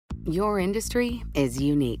Your industry is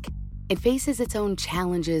unique. It faces its own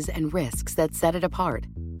challenges and risks that set it apart.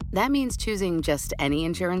 That means choosing just any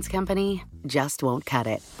insurance company just won't cut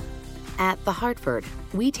it. At The Hartford,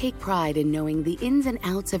 we take pride in knowing the ins and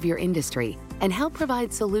outs of your industry and help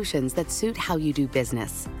provide solutions that suit how you do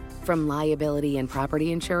business. From liability and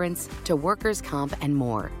property insurance to workers' comp and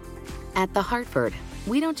more. At The Hartford,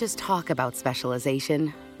 we don't just talk about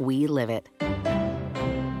specialization, we live it.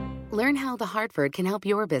 Learn how The Hartford can help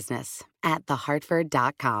your business at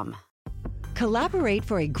thehartford.com. Collaborate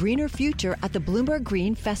for a greener future at the Bloomberg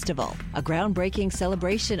Green Festival, a groundbreaking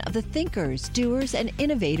celebration of the thinkers, doers, and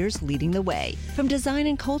innovators leading the way. From design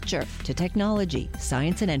and culture to technology,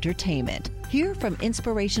 science, and entertainment. Hear from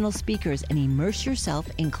inspirational speakers and immerse yourself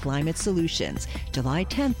in climate solutions. July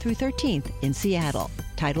 10th through 13th in Seattle.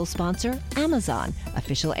 Title sponsor, Amazon.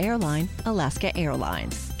 Official airline, Alaska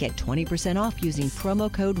Airlines. Get 20% off using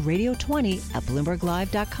promo code radio20 at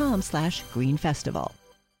bloomberglive.com/greenfestival.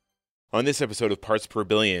 On this episode of Parts Per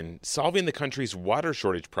Billion, solving the country's water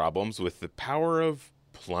shortage problems with the power of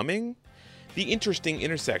plumbing? The interesting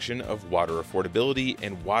intersection of water affordability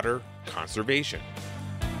and water conservation.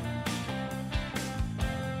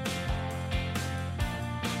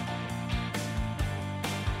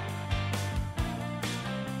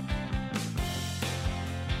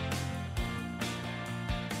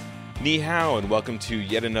 Ni hao, and welcome to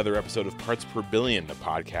yet another episode of Parts Per Billion, a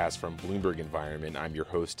podcast from Bloomberg Environment. I'm your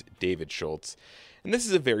host, David Schultz, and this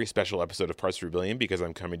is a very special episode of Parts Per Billion because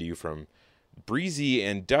I'm coming to you from breezy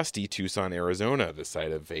and dusty Tucson, Arizona, the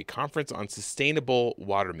site of a conference on sustainable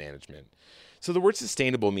water management. So the word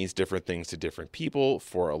sustainable means different things to different people.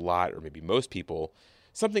 For a lot, or maybe most people,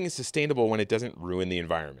 something is sustainable when it doesn't ruin the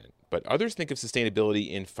environment. But others think of sustainability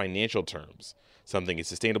in financial terms. Something is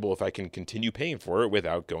sustainable if I can continue paying for it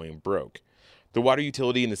without going broke. The water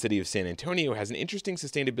utility in the city of San Antonio has an interesting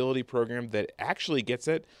sustainability program that actually gets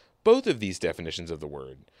at both of these definitions of the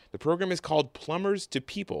word. The program is called Plumbers to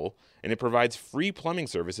People, and it provides free plumbing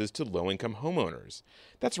services to low-income homeowners.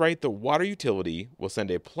 That's right, the water utility will send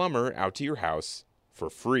a plumber out to your house for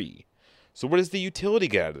free. So what does the utility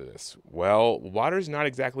get out of this? Well, water's not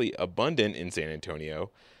exactly abundant in San Antonio,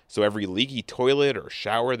 so every leaky toilet or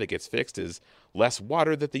shower that gets fixed is less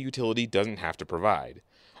water that the utility doesn't have to provide.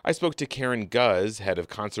 I spoke to Karen Guz, head of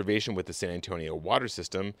conservation with the San Antonio Water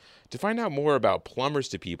System, to find out more about Plumbers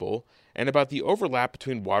to People and about the overlap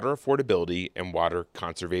between water affordability and water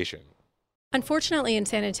conservation. Unfortunately, in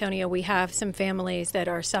San Antonio, we have some families that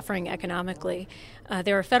are suffering economically.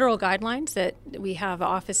 There are federal guidelines that we have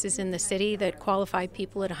offices in the city that qualify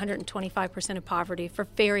people at 125% of poverty for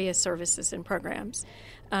various services and programs.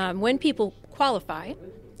 When people qualify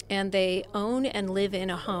and they own and live in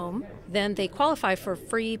a home, then they qualify for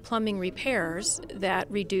free plumbing repairs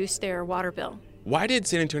that reduce their water bill. Why did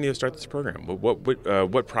San Antonio start this program?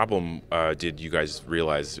 What problem did you guys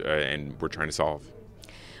realize and were trying to solve?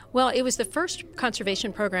 Well, it was the first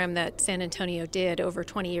conservation program that San Antonio did over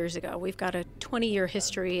 20 years ago. We've got a 20-year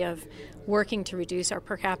history of working to reduce our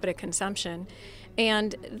per capita consumption.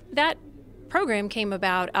 And that program came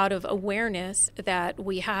about out of awareness that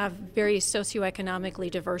we have very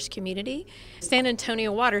socioeconomically diverse community. San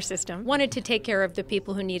Antonio Water System wanted to take care of the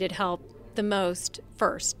people who needed help the most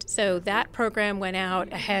first. So that program went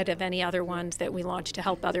out ahead of any other ones that we launched to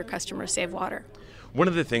help other customers save water. One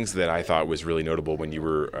of the things that I thought was really notable when you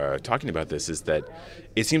were talking about this is that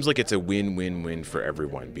it seems like it's a win-win-win for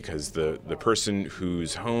everyone, because the person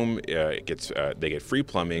whose home they get free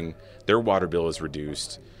plumbing, their water bill is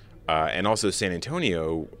reduced, and also San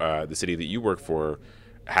Antonio, the city that you work for,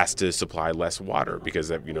 has to supply less water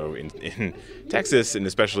because in Texas and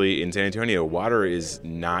especially in San Antonio, water is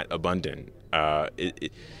not abundant.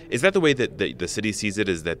 Is that the way that the city sees it?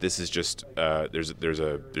 Is that this is just there's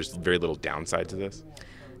very little downside to this?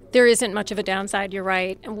 There isn't much of a downside, you're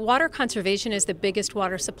right. And water conservation is the biggest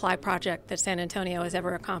water supply project that San Antonio has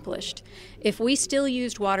ever accomplished. If we still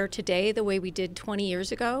used water today the way we did 20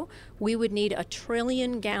 years ago, we would need 1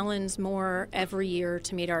 trillion gallons more every year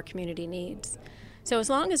to meet our community needs. So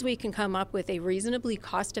as long as we can come up with a reasonably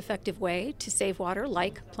cost-effective way to save water,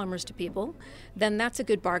 like Plumbers to People, then that's a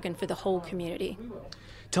good bargain for the whole community.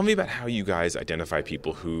 Tell me about how you guys identify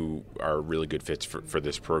people who are really good fits for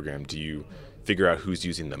this program. Do you figure out who's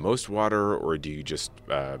using the most water, or do you just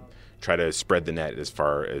try to spread the net as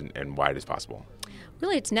far and wide as possible?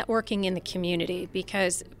 Really, it's networking in the community,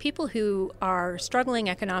 because people who are struggling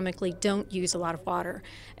economically don't use a lot of water.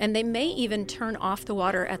 And they may even turn off the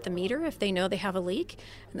water at the meter if they know they have a leak.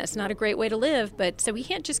 And that's not a great way to live, but so we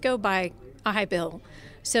can't just go by a high bill.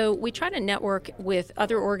 So we try to network with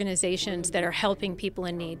other organizations that are helping people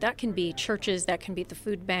in need. That can be churches, that can be the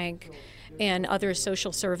food bank, and other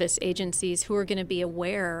social service agencies who are going to be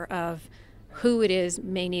aware of who it is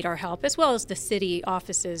may need our help, as well as the city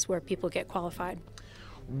offices where people get qualified.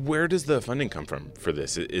 Where does the funding come from for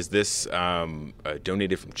this? Is this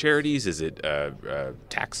donated from charities? Is it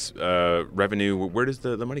tax revenue? Where does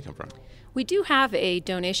the money come from? We do have a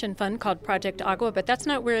donation fund called Project Agua, but that's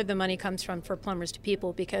not where the money comes from for Plumbers to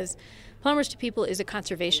People, because Plumbers to People is a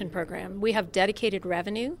conservation program. We have dedicated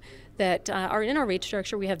revenue that are in our rate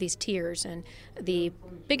structure. We have these tiers, and the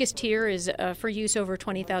biggest tier is for use over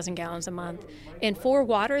 20,000 gallons a month. And for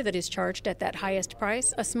water that is charged at that highest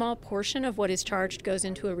price, a small portion of what is charged goes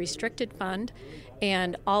into a restricted fund,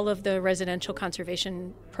 and all of the residential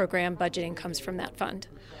conservation program budgeting comes from that fund.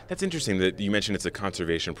 That's interesting that you mentioned it's a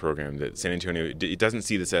conservation program, that San Antonio, it doesn't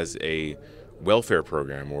see this as a welfare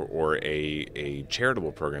program or a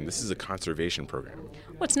charitable program. This is a conservation program.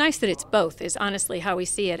 Well, it's nice that it's both, is honestly how we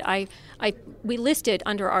see it. We list it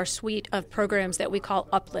under our suite of programs that we call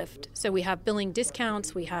Uplift. So we have billing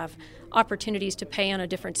discounts, we have opportunities to pay on a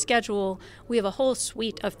different schedule. We have a whole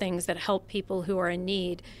suite of things that help people who are in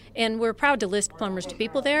need. And we're proud to list Plumbers to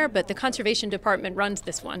People there, but the Conservation Department runs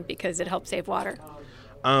this one because it helps save water.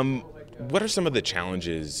 What are some of the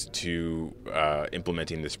challenges to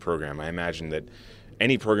implementing this program? I imagine that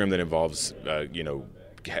any program that involves,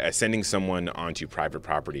 sending someone onto private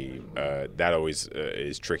property, that always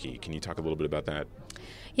is tricky. Can you talk a little bit about that?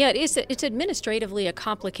 Yeah, it's administratively a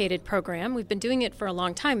complicated program. We've been doing it for a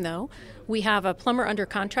long time, though. We have a plumber under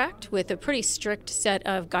contract with a pretty strict set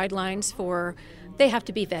of guidelines for. They have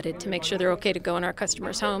to be vetted to make sure they're okay to go in our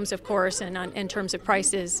customers' homes, of course, and in terms of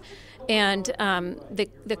prices. And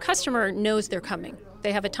the customer knows they're coming.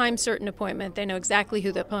 They have a time-certain appointment. They know exactly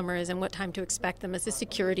who the plumber is and what time to expect them as a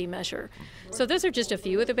security measure. So those are just a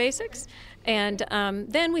few of the basics. And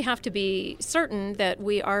then we have to be certain that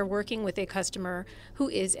we are working with a customer who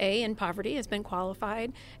is in poverty, has been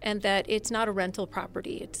qualified, and that it's not a rental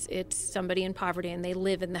property. It's somebody in poverty and they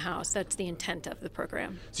live in the house. That's the intent of the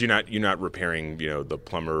program. So you're not repairing, the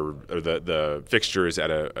plumber or the fixtures that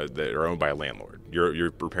are owned by a landlord.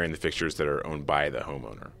 You're repairing the fixtures that are owned by the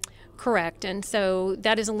homeowner. Correct. And so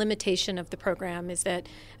that is a limitation of the program, is that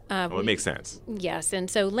it makes sense. Yes. And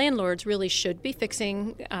so landlords really should be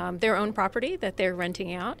fixing their own property that they're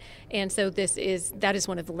renting out. And so that is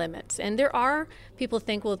one of the limits. And there are people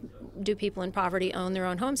think, well, do people in poverty own their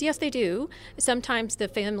own homes? Yes, they do. Sometimes the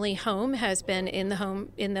family home has been in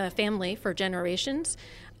the family for generations,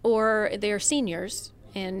 or they're seniors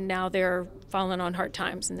and now they're falling on hard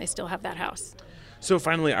times and they still have that house. So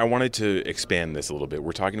finally, I wanted to expand this a little bit.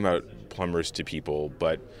 We're talking about Plumbers to People,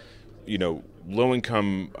 but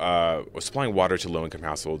low-income supplying water to low-income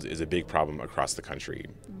households is a big problem across the country,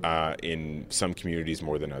 in some communities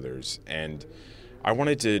more than others. And I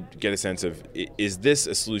wanted to get a sense of, is this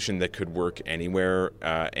a solution that could work anywhere?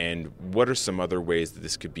 And what are some other ways that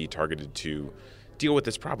this could be targeted to deal with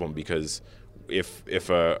this problem? Because if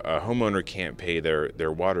a homeowner can't pay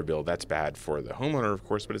their water bill, that's bad for the homeowner, of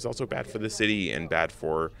course, but it's also bad for the city and bad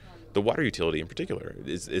for the water utility in particular.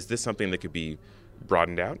 Is this something that could be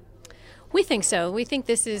broadened out? We think so. We think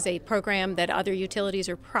this is a program that other utilities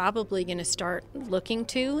are probably going to start looking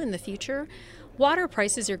to in the future. Water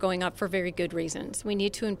prices are going up for very good reasons. We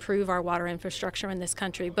need to improve our water infrastructure in this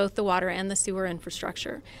country, both the water and the sewer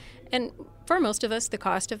infrastructure. And for most of us, the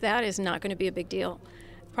cost of that is not going to be a big deal.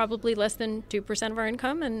 Probably less than 2% of our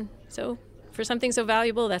income, and so for something so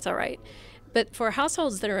valuable, that's all right. But for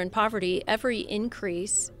households that are in poverty, every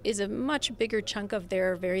increase is a much bigger chunk of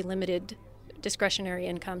their very limited discretionary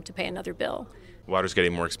income to pay another bill. Water's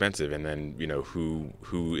getting more expensive, and then who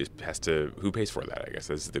pays for that? I guess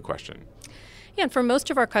this is the question. Yeah, and for most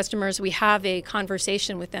of our customers, we have a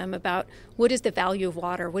conversation with them about what is the value of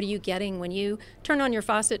water? What are you getting when you turn on your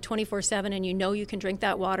faucet 24/7 and you know you can drink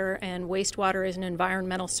that water, and wastewater is an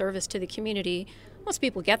environmental service to the community? Most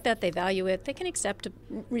people get that. They value it. They can accept a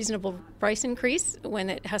reasonable price increase when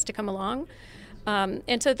it has to come along.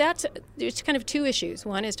 And so there's kind of two issues.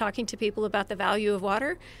 One is talking to people about the value of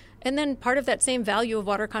water, and then part of that same value of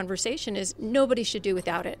water conversation is nobody should do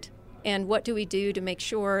without it. And what do we do to make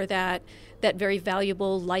sure that that very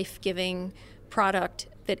valuable, life-giving product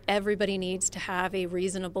that everybody needs to have a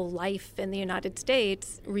reasonable life in the United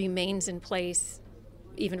States remains in place,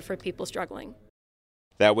 even for people struggling?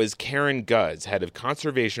 That was Karen Guz, head of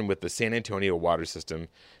conservation with the San Antonio Water System,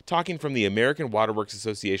 talking from the American Waterworks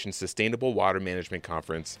Association Sustainable Water Management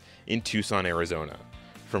Conference in Tucson, Arizona.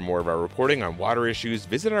 For more of our reporting on water issues,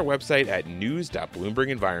 visit our website at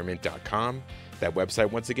news.bloombergenvironment.com. That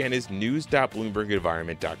website, once again, is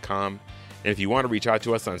news.bloombergenvironment.com. And if you want to reach out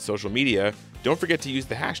to us on social media, don't forget to use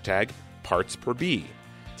the hashtag PartsPerB.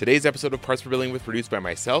 Today's episode of Parts Per Billion was produced by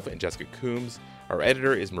myself and Jessica Coombs. Our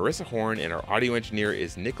editor is Marissa Horn, and our audio engineer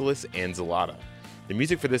is Nicholas Anzalata. The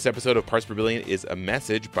music for this episode of Parts Per Billion is A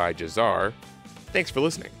Message by Jazar. Thanks for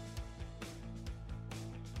listening.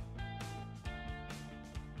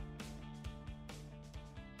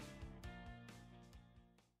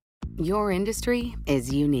 Your industry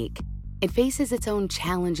is unique. It faces its own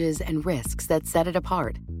challenges and risks that set it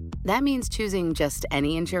apart. That means choosing just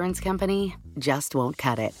any insurance company just won't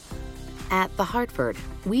cut it. At The Hartford,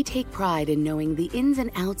 we take pride in knowing the ins and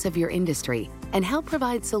outs of your industry and help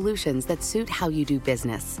provide solutions that suit how you do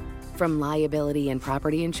business, from liability and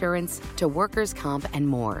property insurance to workers' comp and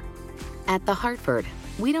more. At The Hartford,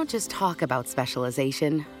 we don't just talk about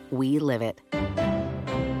specialization, we live it.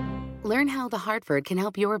 Learn how The Hartford can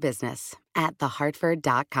help your business at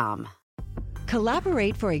thehartford.com.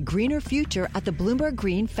 Collaborate for a greener future at the Bloomberg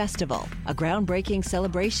Green Festival, a groundbreaking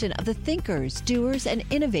celebration of the thinkers, doers, and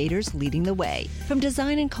innovators leading the way. From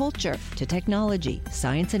design and culture to technology,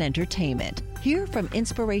 science, and entertainment. Hear from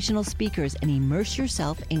inspirational speakers and immerse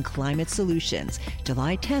yourself in climate solutions.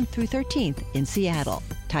 July 10th through 13th in Seattle.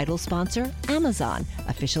 Title sponsor, Amazon.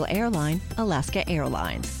 Official airline, Alaska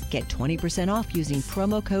Airlines. Get 20% off using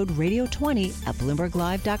promo code radio20 at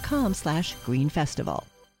bloomberglive.com/greenfestival.